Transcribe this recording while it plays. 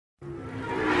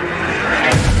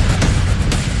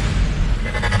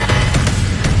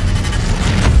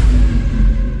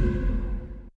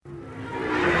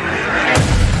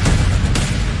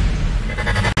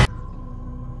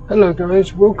Hello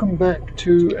guys, welcome back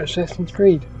to Assassin's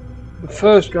Creed, the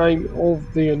first game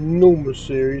of the enormous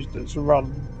series that's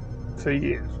run for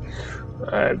years.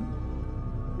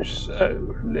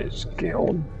 So let's get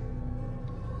on.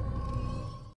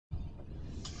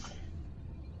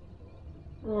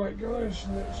 Right guys,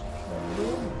 let's carry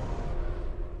on.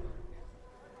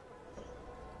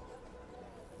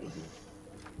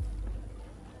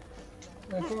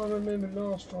 If I remember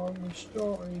last time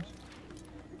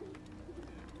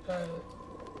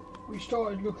we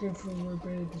started looking for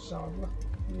Robert de Sadler.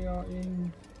 We are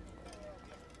in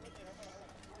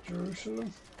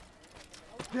Jerusalem.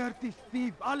 Dirty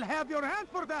thief! I'll have your hand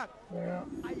for that! Yeah.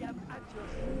 I am at your...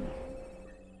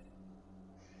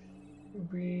 We'll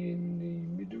be in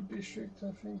the middle district,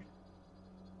 I think.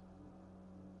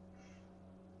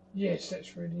 Yes,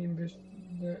 that's where the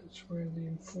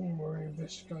informer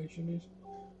investigation is.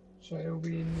 So it'll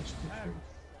be in this district.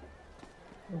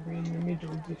 It'll be in the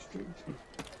middle district.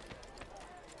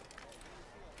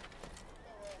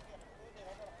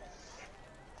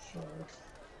 So,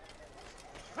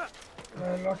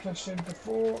 like I said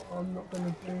before, I'm not going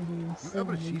to do the informer. You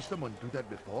ever see someone do that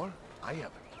before? I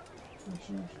haven't.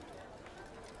 Missions.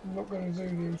 I'm not going to do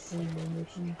the informer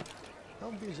mission.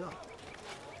 How bizarre.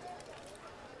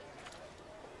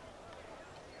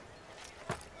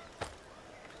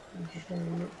 I'm just going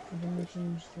to look for the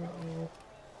missions that are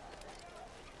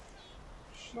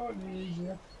slightly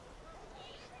easier.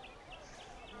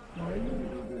 Right, in the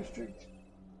middle district.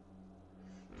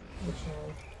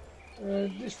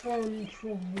 This one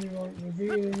probably won't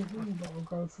reveal anything, but I'll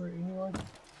go for it anyway.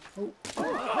 Oh.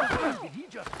 Did he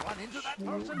just run into that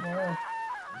person? Wow.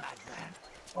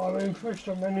 I'm impressed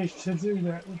I managed to do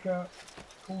that without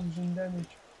causing damage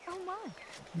Oh my.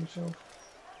 to myself.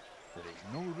 There is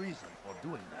no reason for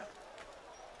doing that.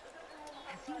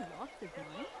 Has he lost his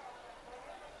mind?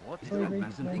 What is Maybe, that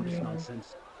man maybe, for this yeah.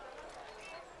 nonsense?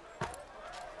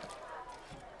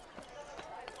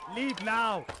 Leave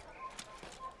now!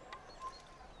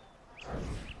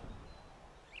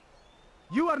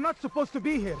 You are not supposed to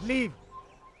be here. Leave!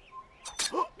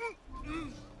 Oh,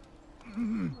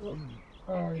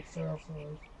 he fell for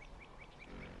it.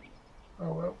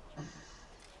 Oh well.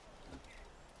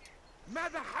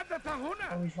 ماذا حدث I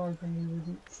هنا؟ was hoping he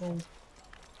wouldn't fall.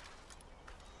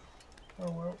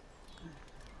 Oh well.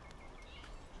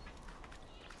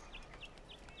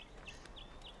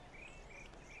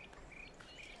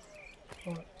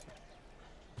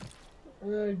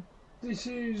 Right. This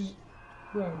is,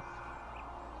 well,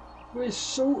 we're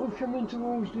sort of coming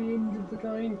towards the end of the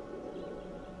game.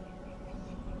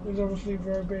 There's obviously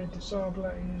Robert de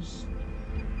Sadler is,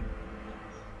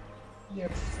 yeah,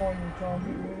 final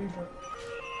target really, but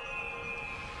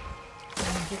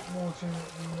there's a bit more to it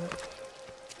than that.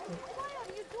 Why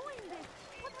are you doing this?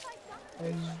 What have I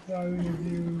done? As those of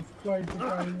you who've played the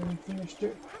game and finished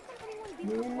it,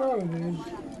 you'll know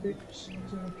there's bits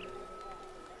to...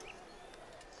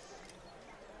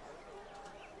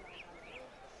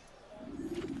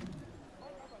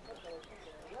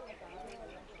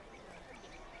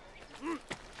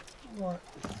 Right.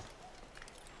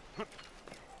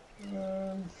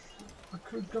 I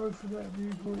could go for that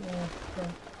viewpoint or go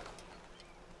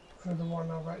for the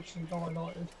one I've actually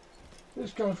highlighted.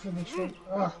 Let's go for this one.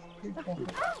 Ah,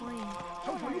 pickpocket.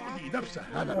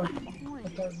 I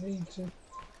don't need to.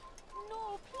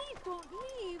 No, please don't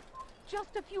leave.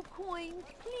 Just a few coins,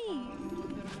 please.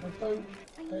 I don't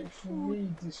actually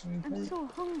need this I'm viewpoint. so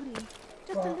hungry.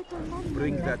 Just a little money.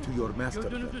 Bring that to your master.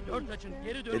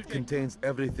 It contains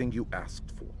everything you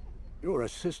asked for. Your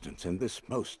assistance in this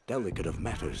most delicate of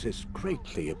matters is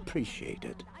greatly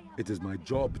appreciated. It is my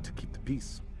job to keep the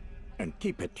peace. And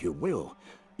keep it you will.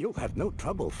 You'll have no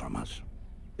trouble from us.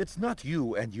 It's not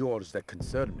you and yours that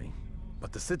concern me,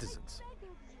 but the citizens.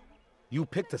 You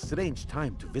picked a strange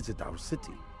time to visit our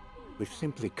city. We've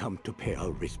simply come to pay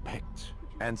our respects.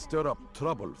 And stir up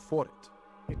trouble for it.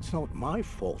 It's not my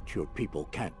fault your people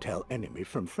can't tell enemy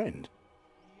from friend.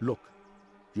 Look,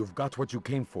 you've got what you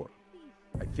came for.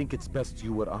 I think it's best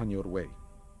you were on your way.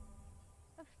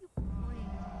 A few coins.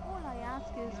 All I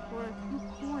ask is for a few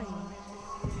coins.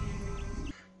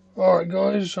 Alright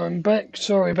guys, I'm back.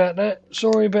 Sorry about that.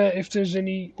 Sorry about if there's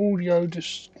any audio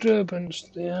disturbance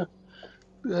there.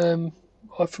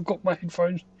 I forgot my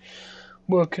headphones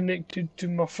were connected to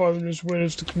my phone as well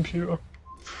as the computer.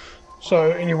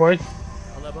 So anyway.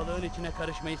 Kalabalığın içine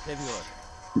karışmayı seviyor.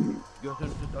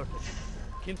 Gözünüzü dört açın.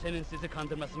 Kimsenin sizi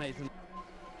kandırmasına izin...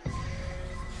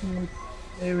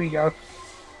 There we go.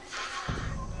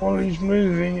 While he's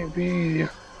moving, it'd be easier.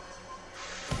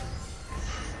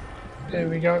 There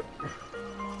we go.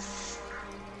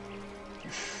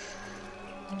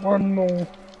 One more.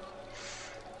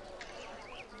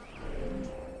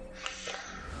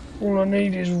 All I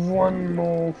need is one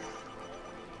more.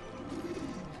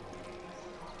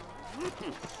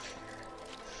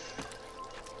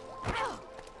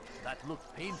 That looks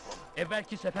painful.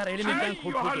 Evvelki sefer elimizden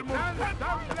kurtulduk.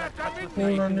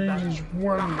 All I need is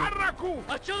one more.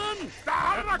 Açılın!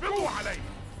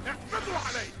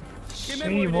 Kime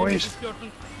See you, boyun boys. eğmek istiyorsun?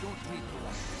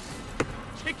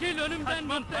 Çekil önümden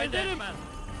mantık ederim.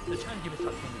 Sıçan gibi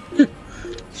saklanıyor.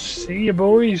 See you,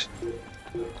 boys.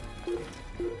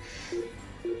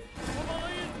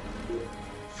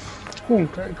 Oh,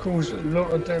 that caused a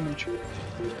lot of damage.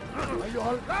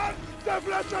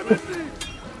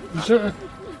 Is that a...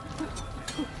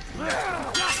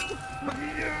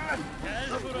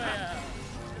 Gel buraya.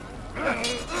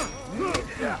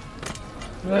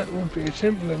 That would be a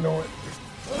simpler night.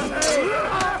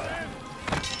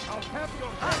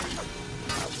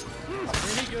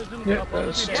 Seni gözüm Yep, kapalı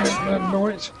that's a bile. simpler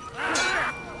night.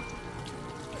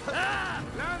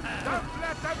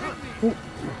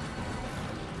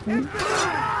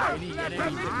 Seni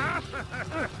yenemeyeceğim.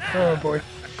 Oh boy.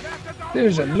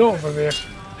 There's a lot of them here.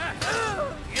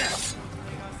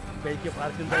 Belki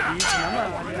farkında değilsin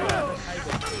ama hayatı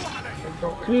kaybettin. I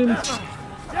got him.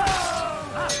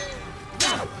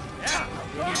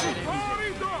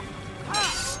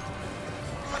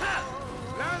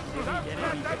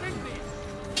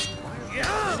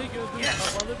 Seni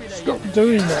gözüm kapalı bile Stop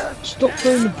doing that. Stop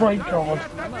doing the break card.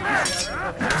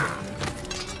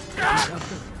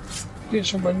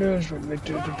 Gets on my nerves when they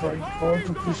do the break card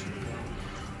because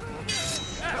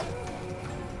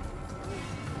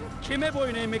Kime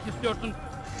boyun eğmek istiyorsun?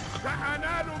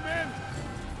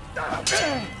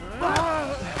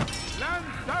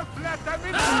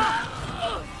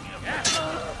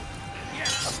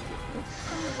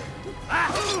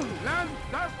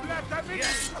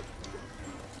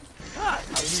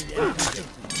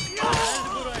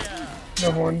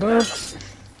 another one down.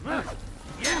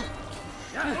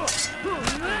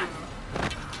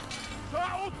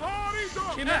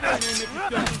 Kime boyun eğmek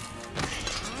istiyorsun?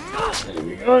 There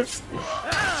we go.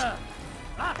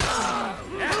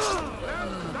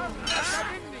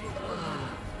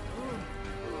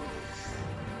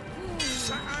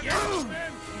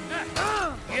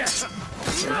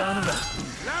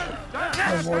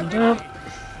 Another one down.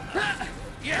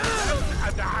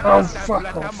 Oh,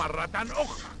 fuck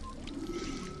off.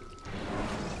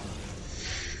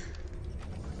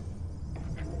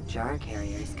 Jar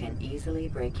carriers can easily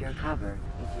break your cover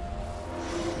if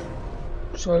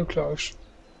you... So close.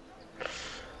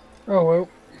 Oh well.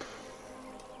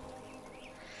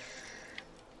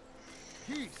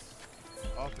 Peace,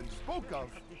 often spoke of,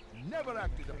 never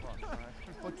acted upon.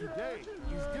 But today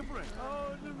is different.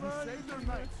 Crusader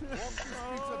knights walk the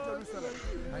streets of Jerusalem,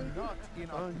 and not in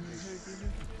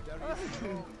occupation. There is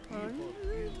no evil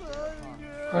in their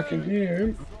hearts. I can hear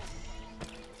him.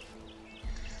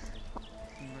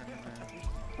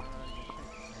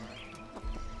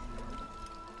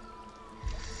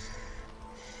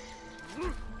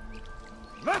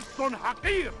 لص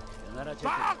حقير Kenara çekil.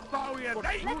 سأقطع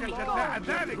يديك جزاء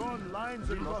ذلك. Drawn lines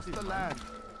across the land,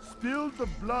 spilled the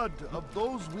blood of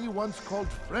those we once called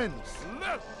friends.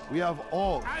 لص We have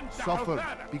all suffered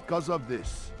because of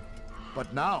this.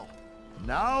 But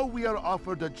now we are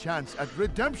offered a chance at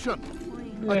redemption.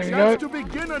 There A we chance go. to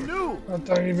begin anew. I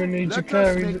don't even need to Let us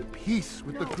carry the... make peace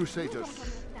with the Crusaders.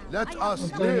 Let us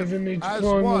I don't live even need to as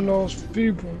climb one. the last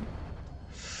viewpoint.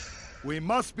 We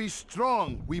must be strong,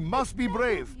 we must be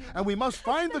brave, and we must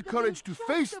find the courage to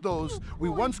face those we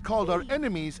once called our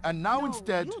enemies and now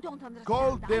instead call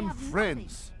them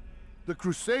friends. The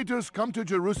Crusaders come to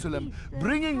Jerusalem,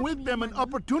 bringing with them an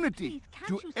opportunity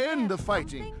to end the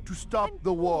fighting, to stop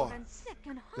the war.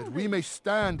 That we may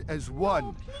stand as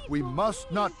one, we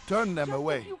must not turn them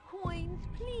away. Coins,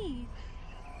 please.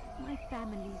 My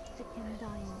family's sick and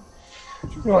dying.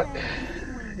 Right,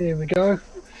 here we go.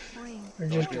 Bring We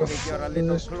just got You're a through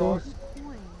little this door. close.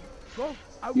 coins. Go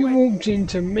You away. walked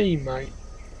into me, mate.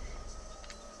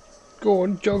 Go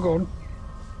on, jog on.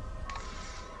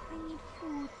 I need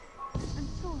food. I'm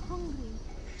so hungry.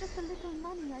 Just a little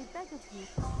money, I beg of you.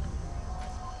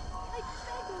 I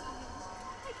beg of you.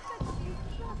 I beg of you,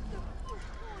 just a few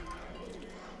coins.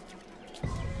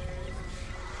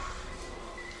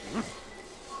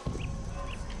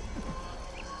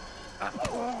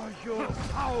 Oh, you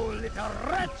foul little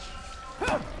wretch!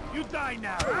 You die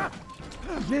now!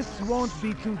 This won't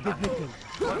be too difficult.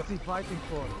 What's he fighting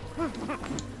for?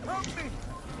 Help me!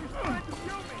 He's trying to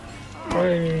kill me! I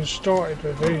ain't even started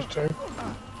with these two.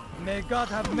 May God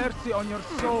have mercy on your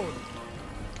soul.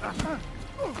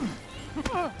 Do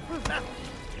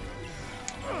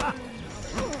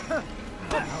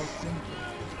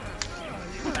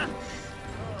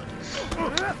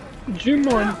you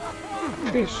mind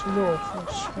pissing off? I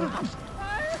swear.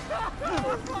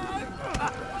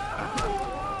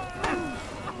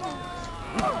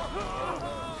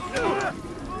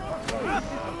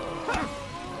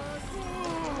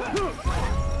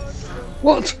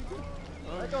 What?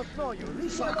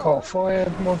 Fuck off, I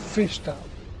had my fist up.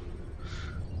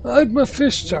 I had my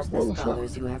fist up, Use what the the fuck?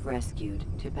 scholars you have rescued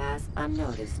to pass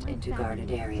unnoticed into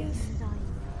guarded areas.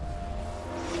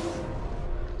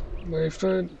 Well, if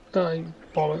that ain't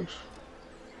bollocks.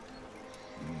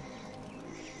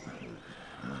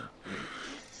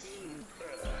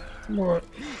 Right.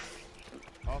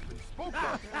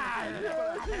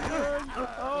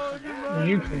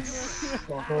 You can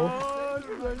fuck off.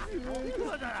 There is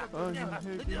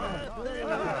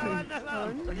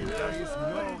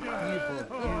no evil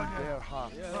in their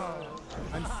hearts.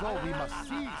 And so we must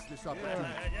seize this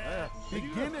opportunity.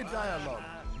 Begin a dialogue.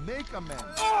 Make amends.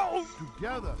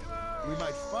 Together, we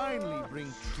might finally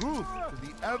bring truth to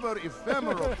the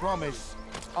ever-ephemeral promise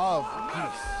of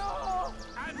peace.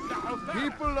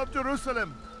 People of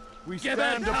Jerusalem, we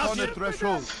stand upon a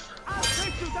threshold. I'll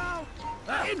take you down!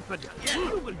 Infidel!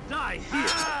 You will die here!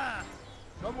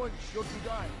 Someone should be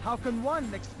dying. How can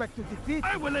one expect to defeat?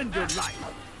 I will end your life.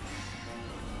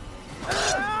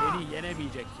 Beni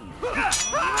yenemeyeceksin.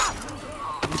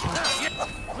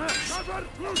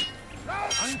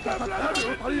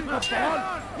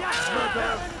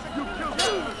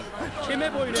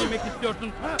 Kime boyun eğmek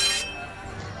istiyorsun?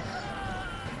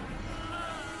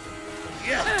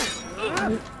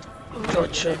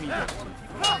 Gotcha.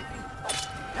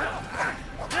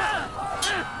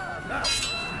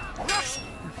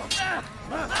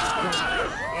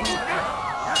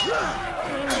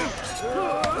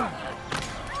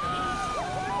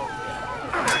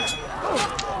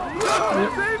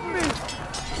 Save me!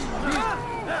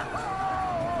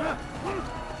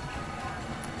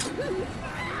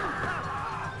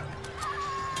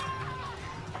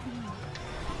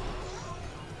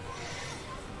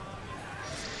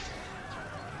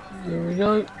 There we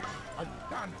go.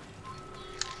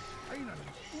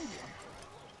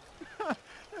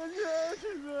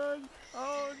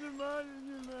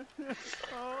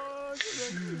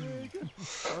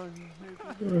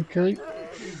 Okay.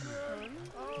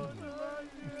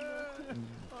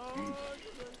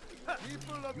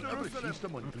 People of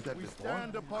Jerusalem, we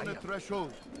stand upon a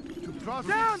threshold to cross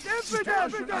Down, it. infidel!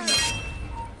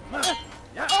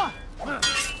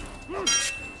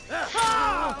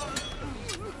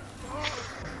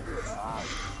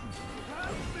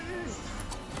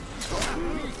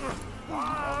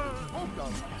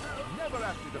 Never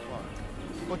acted upon.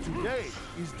 But today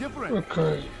is different.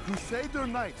 Okay. Crusader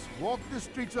knights walk the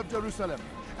streets of Jerusalem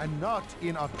and not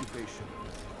in occupation.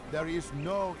 There is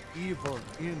no evil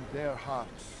in their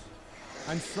hearts.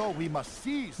 And so we must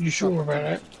seize You this sure about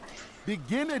opportunity. that?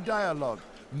 Begin a dialogue,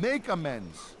 make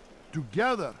amends.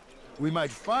 Together, we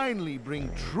might finally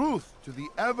bring truth to the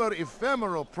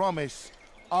ever-ephemeral promise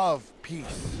of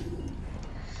peace.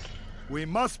 We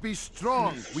must be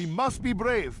strong, we must be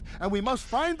brave, and we must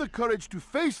find the courage to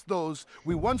face those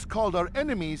we once called our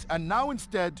enemies and now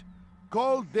instead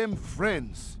call them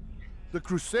friends. The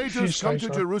Crusaders say come to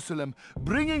so. Jerusalem,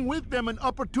 bringing with them an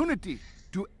opportunity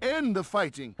to end the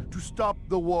fighting, to stop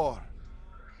the war.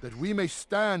 That we may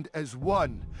stand as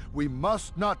one, we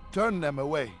must not turn them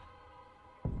away.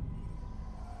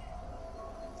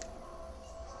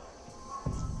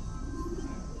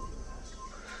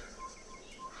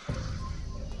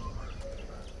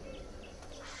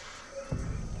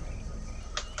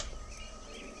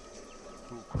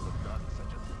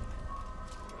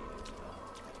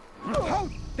 How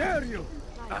dare you!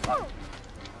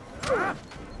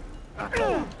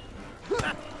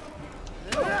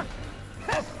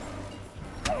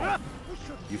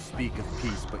 You speak of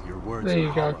peace, but your words There are you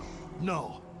go. hollow.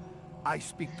 No, I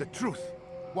speak the truth.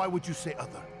 Why would you say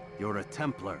other? You're a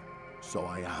Templar. So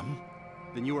I am.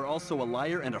 Then you are also a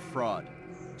liar and a fraud,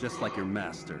 just like your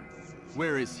master.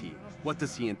 Where is he? What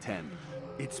does he intend?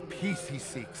 It's peace he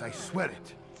seeks, I swear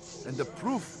it. And the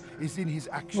proof is in his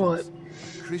actions. Right.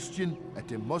 A Christian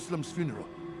at a Muslim's funeral.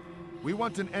 We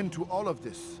want an end to all of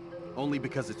this. Only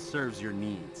because it serves your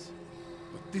needs.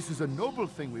 But this is a noble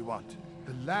thing we want.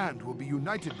 The land will be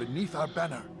united beneath our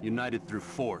banner. United through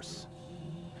force.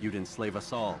 You'd enslave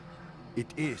us all. It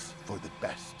is for the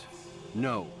best.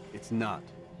 No, it's not.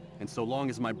 And so long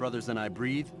as my brothers and I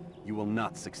breathe, you will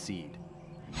not succeed.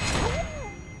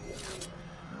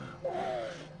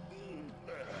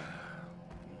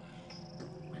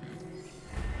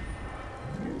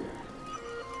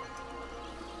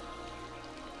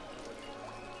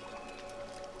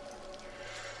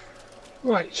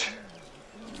 Right.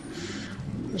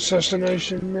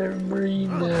 Assassination memory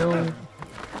now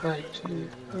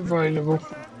available.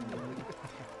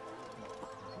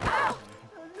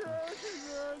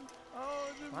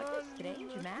 What a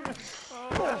strange man.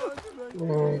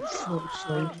 Oh, fuck's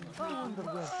sake.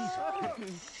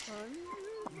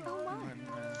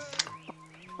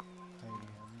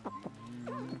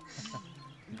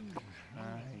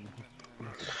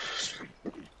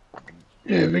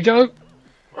 Here we go.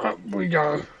 Up we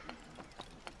go.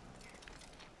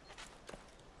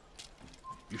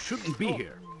 You shouldn't be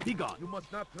here. Be gone. You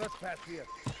must not trespass here.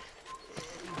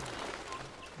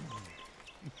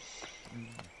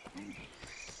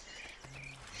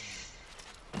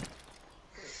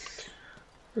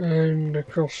 And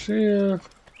across here.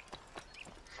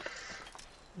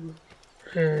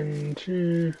 And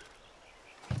here.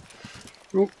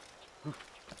 Oh.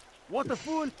 What a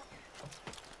fool!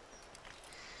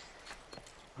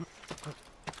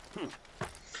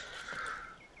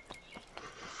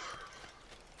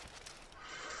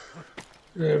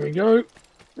 There we go.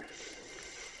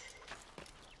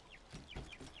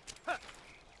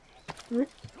 You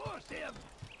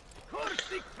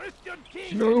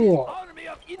know what?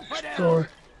 So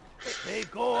I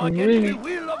can really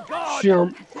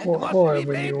jump quite high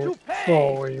when you want,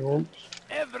 far where you want.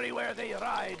 Everywhere they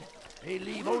ride, they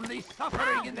leave only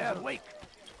suffering in their wake.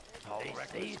 They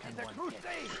say it in the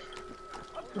crusade.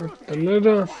 Up the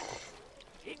ladder.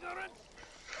 Ignorance,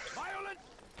 violence,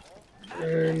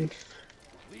 And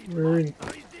we're in.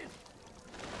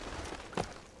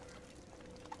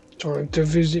 Time to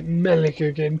visit Malik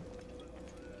again.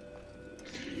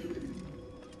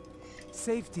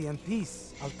 Safety and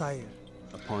peace, Altair.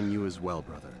 Upon you as well,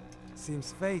 brother.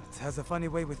 Seems fate has a funny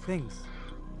way with things.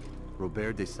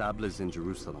 Robert de Sable is in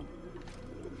Jerusalem.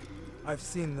 I've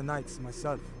seen the Knights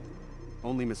myself.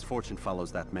 Only misfortune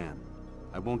follows that man.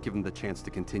 I won't give him the chance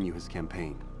to continue his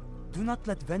campaign. Do not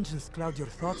let vengeance cloud your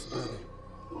thoughts, brother.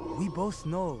 We both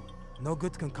know no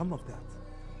good can come of that.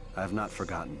 I have not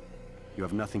forgotten. You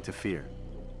have nothing to fear.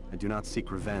 I do not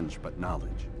seek revenge, but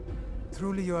knowledge.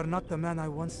 Truly you are not the man I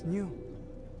once knew.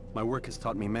 My work has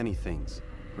taught me many things,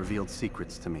 revealed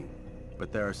secrets to me.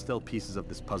 But there are still pieces of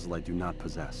this puzzle I do not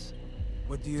possess.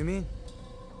 What do you mean?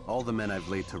 All the men I've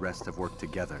laid to rest have worked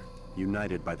together,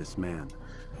 united by this man.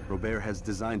 Robert has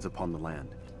designs upon the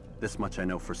land. This much I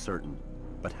know for certain.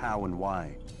 But how and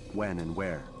why, when and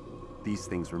where, these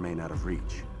things remain out of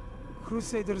reach.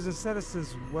 Crusaders and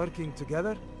Saracens working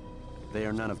together? They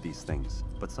are none of these things,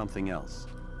 but something else.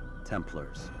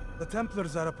 Templars. The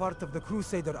Templars are a part of the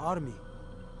Crusader army.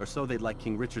 Or so they'd like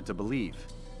King Richard to believe.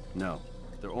 No,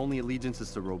 their only allegiance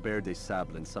is to Robert de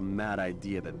Sable and some mad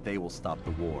idea that they will stop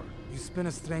the war. You spin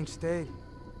a strange tale.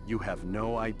 You have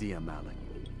no idea, Malik.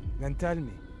 Then tell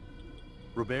me.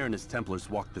 Robert and his Templars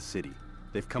walked the city.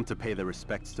 They've come to pay their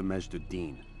respects to Majd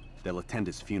ad-Din. They'll attend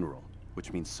his funeral,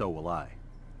 which means so will I.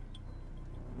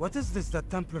 What is this that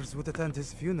Templars would attend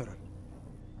his funeral?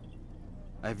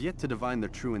 I have yet to divine their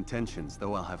true intentions,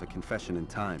 though I'll have a confession in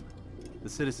time. The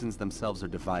citizens themselves are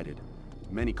divided.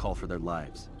 Many call for their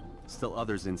lives. Still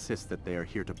others insist that they are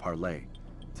here to parley,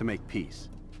 to make peace.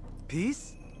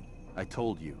 Peace? I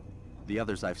told you. The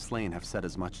others I've slain have said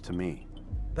as much to me.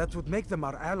 That would make them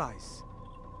our allies.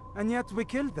 And yet we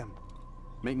killed them.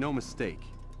 Make no mistake,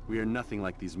 we are nothing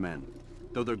like these men.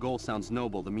 Though their goal sounds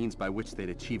noble, the means by which they'd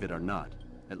achieve it are not.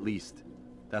 At least,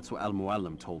 that's what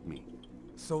Al-Mualim told me.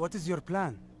 So what is your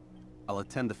plan? I'll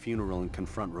attend the funeral and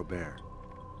confront Robert.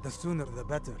 The sooner the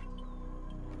better.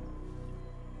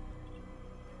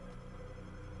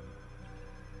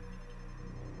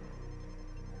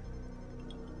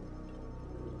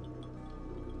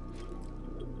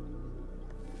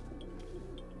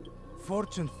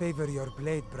 Fortune favor your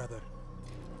blade, brother.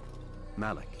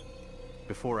 Malik,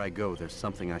 before I go, there's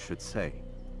something I should say.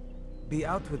 Be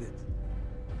out with it.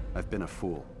 I've been a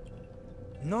fool.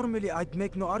 Normally I'd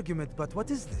make no argument, but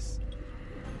what is this?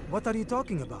 What are you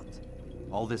talking about?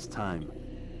 All this time,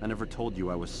 I never told you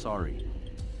I was sorry.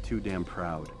 Too damn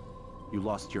proud. You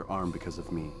lost your arm because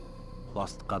of me.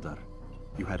 Lost Qadar.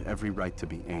 You had every right to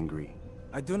be angry.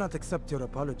 I do not accept your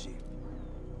apology.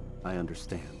 I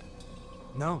understand.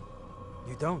 No,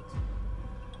 you don't.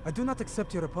 I do not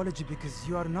accept your apology because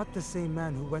you are not the same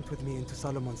man who went with me into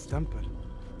Solomon's temple.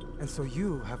 And so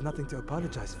you have nothing to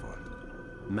apologize for.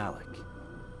 Malik.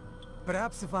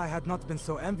 Perhaps if I had not been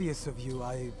so envious of you,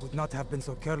 I would not have been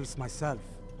so careless myself.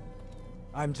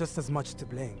 I'm just as much to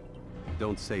blame.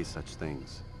 Don't say such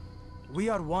things. We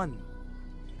are one.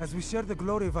 As we share the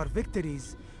glory of our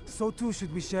victories, so too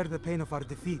should we share the pain of our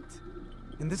defeat.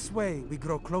 In this way, we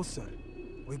grow closer.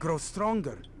 We grow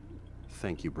stronger.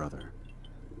 Thank you, brother.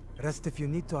 Rest if you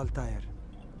need to, Altair,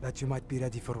 that you might be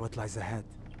ready for what lies ahead.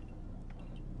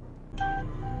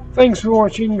 Thanks for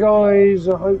watching, guys.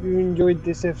 I hope you enjoyed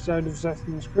this episode of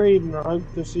Assassin's Creed, and I hope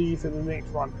to see you for the next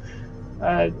one.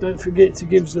 Don't forget to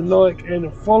give us a like and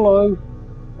a follow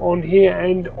on here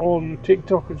and on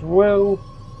TikTok as well.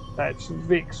 That's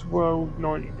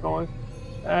VixWorld95.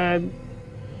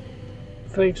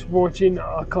 Thanks for watching.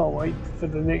 I can't wait for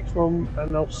the next one,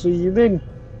 and I'll see you then.